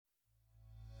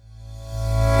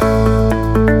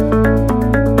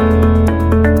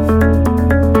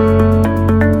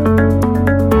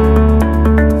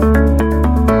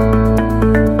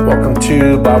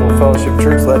Bible Fellowship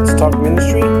Church Let's Talk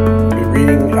Ministry. We'll be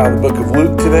reading out of the book of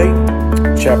Luke today,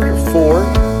 chapter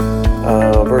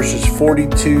 4, verses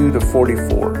 42 to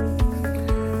 44.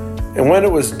 And when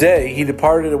it was day, he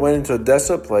departed and went into a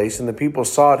desolate place, and the people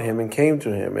sought him and came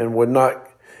to him, and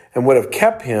would have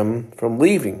kept him from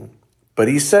leaving. But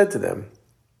he said to them,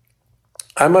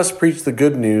 I must preach the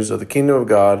good news of the kingdom of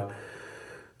God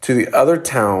to the other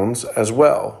towns as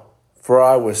well, for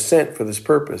I was sent for this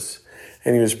purpose.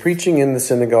 And he was preaching in the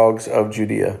synagogues of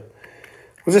Judea.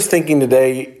 I was just thinking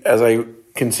today, as I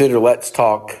consider Let's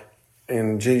Talk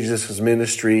and Jesus'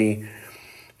 ministry,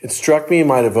 it struck me in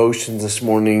my devotions this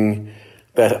morning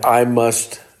that I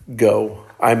must go.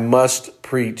 I must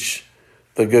preach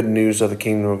the good news of the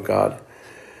kingdom of God.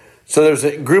 So there's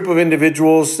a group of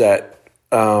individuals that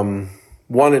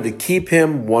wanted to keep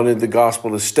him, wanted the gospel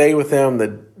to stay with him,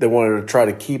 that they wanted to try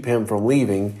to keep him from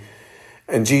leaving.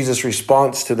 And Jesus'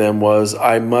 response to them was,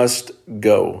 I must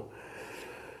go.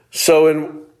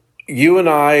 So you and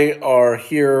I are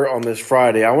here on this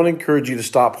Friday. I want to encourage you to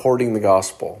stop hoarding the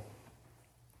gospel.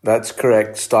 That's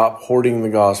correct. Stop hoarding the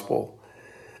gospel.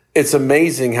 It's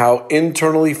amazing how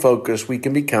internally focused we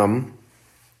can become.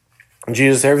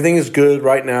 Jesus, everything is good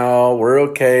right now. We're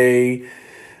okay.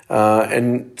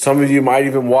 And some of you might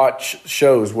even watch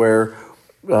shows where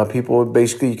people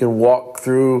basically, you can walk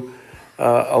through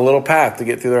a little path to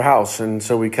get through their house. And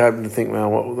so we come to think,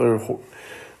 man,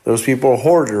 those people are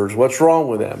hoarders. What's wrong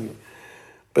with them?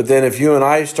 But then if you and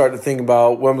I start to think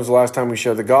about when was the last time we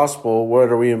shared the gospel, what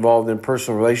are we involved in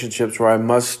personal relationships where I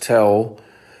must tell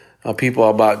people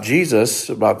about Jesus,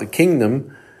 about the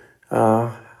kingdom,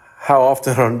 how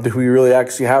often do we really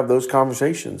actually have those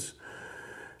conversations?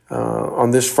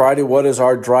 On this Friday, what is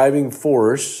our driving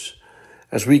force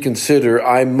as we consider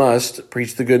I must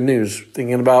preach the good news?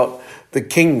 Thinking about the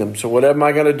kingdom. So what am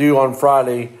I going to do on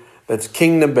Friday that's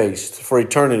kingdom-based for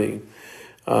eternity?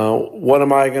 What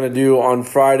am I going to do on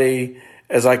Friday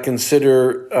as I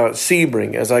consider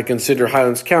Sebring, as I consider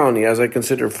Highlands County, as I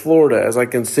consider Florida, as I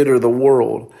consider the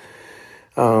world?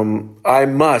 I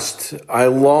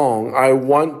long, I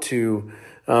want to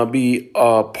be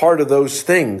part of those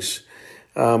things.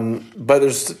 But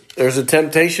there's a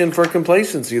temptation for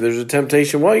complacency. There's a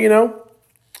temptation,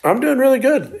 I'm doing really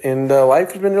good, and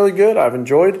life has been really good. I've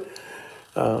enjoyed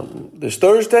this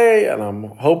Thursday, and I'm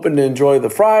hoping to enjoy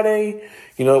the Friday.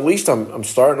 At least I'm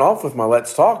starting off with my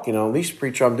Let's Talk. At least,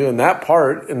 preacher, I'm doing that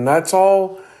part, and that's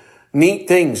all neat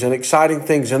things and exciting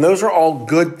things, and those are all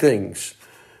good things.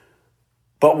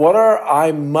 But what are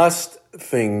I must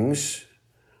things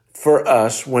for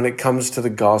us when it comes to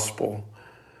the gospel?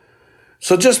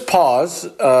 So just pause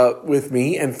with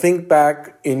me and think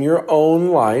back in your own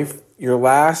life, your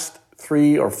last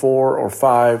 3 or 4 or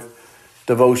 5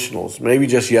 devotionals, maybe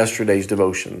just yesterday's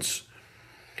devotions.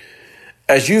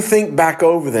 As you think back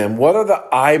over them, what are the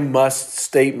I must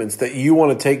statements that you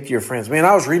want to take to your friends? Man,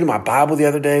 I was reading my Bible the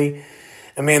other day,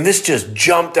 and man, this just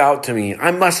jumped out to me.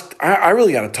 I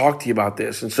really got to talk to you about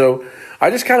this. And so I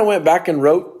just kind of went back and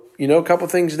wrote, a couple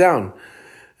things down.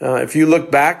 If you look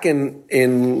back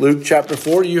in Luke chapter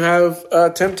 4, you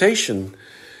have temptation.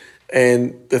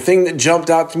 And the thing that jumped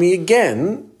out to me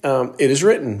again, it is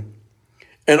written.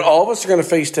 And all of us are going to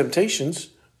face temptations,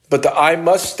 but the I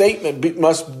must statement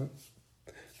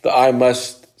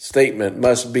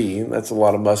must be, that's a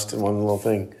lot of must in one little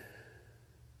thing.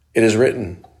 It is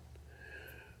written.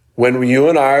 When you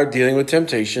and I are dealing with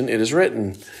temptation, it is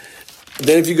written.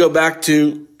 Then if you go back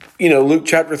to Luke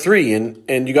chapter 3,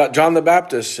 and you got John the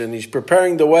Baptist, and he's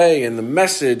preparing the way and the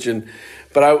message.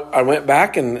 But I went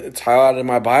back, and it's highlighted in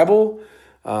my Bible,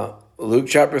 Luke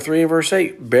chapter 3 and verse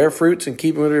 8, bear fruits and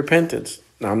keep them with repentance.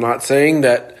 Now, I'm not saying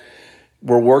that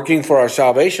we're working for our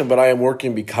salvation, but I am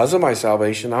working because of my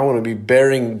salvation. I want to be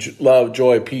bearing love,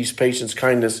 joy, peace, patience,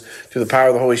 kindness through the power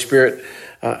of the Holy Spirit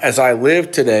as I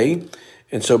live today.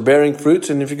 And so bearing fruits.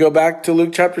 And if you go back to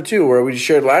Luke chapter 2, where we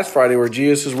shared last Friday, where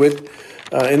Jesus is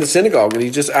in the synagogue, and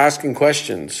he's just asking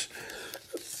questions.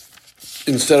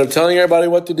 Instead of telling everybody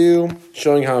what to do,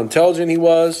 showing how intelligent he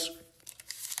was,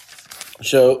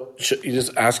 he's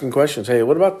just asking questions. Hey,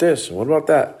 what about this? And what about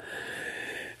that?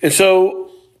 And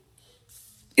so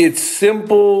it's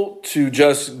simple to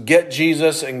just get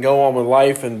Jesus and go on with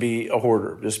life and be a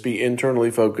hoarder, just be internally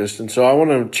focused. And so I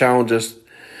want to challenge us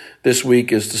this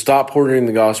week is to stop hoarding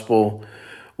the gospel.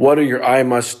 What are your I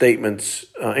must statements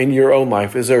in your own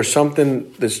life? Is there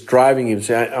something that's driving you to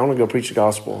say, I want to go preach the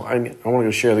gospel. I want to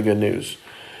go share the good news.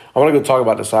 I want to go talk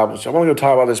about discipleship. I want to go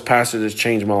talk about this passage that's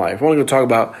changed my life. I want to go talk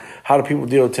about how do people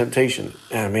deal with temptation.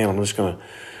 And man,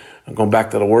 I'm going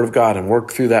back to the Word of God and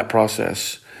work through that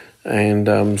process.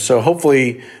 And so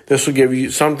hopefully this will give you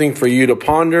something for you to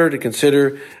ponder, to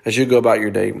consider as you go about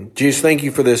your day. Jesus, thank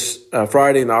you for this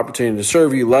Friday and the opportunity to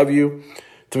serve you, love you,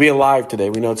 to be alive today.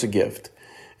 We know it's a gift.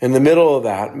 In the middle of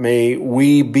that, may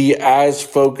we be as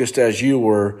focused as you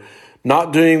were,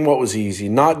 not doing what was easy,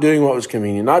 not doing what was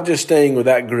convenient, not just staying with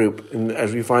that group, and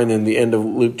as we find in the end of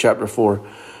Luke chapter 4,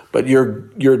 but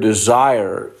your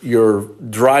desire, your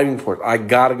driving force. I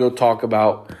got to go talk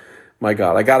about my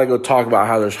God. I got to go talk about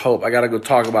how there's hope. I got to go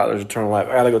talk about there's eternal life.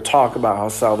 I got to go talk about how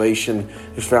salvation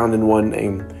is found in one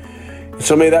name. And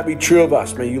so may that be true of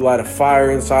us. May you light a fire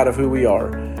inside of who we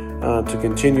are to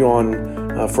continue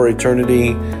on for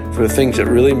eternity, for the things that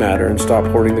really matter, and stop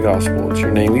hoarding the gospel. It's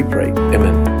your name we pray.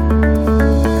 Amen.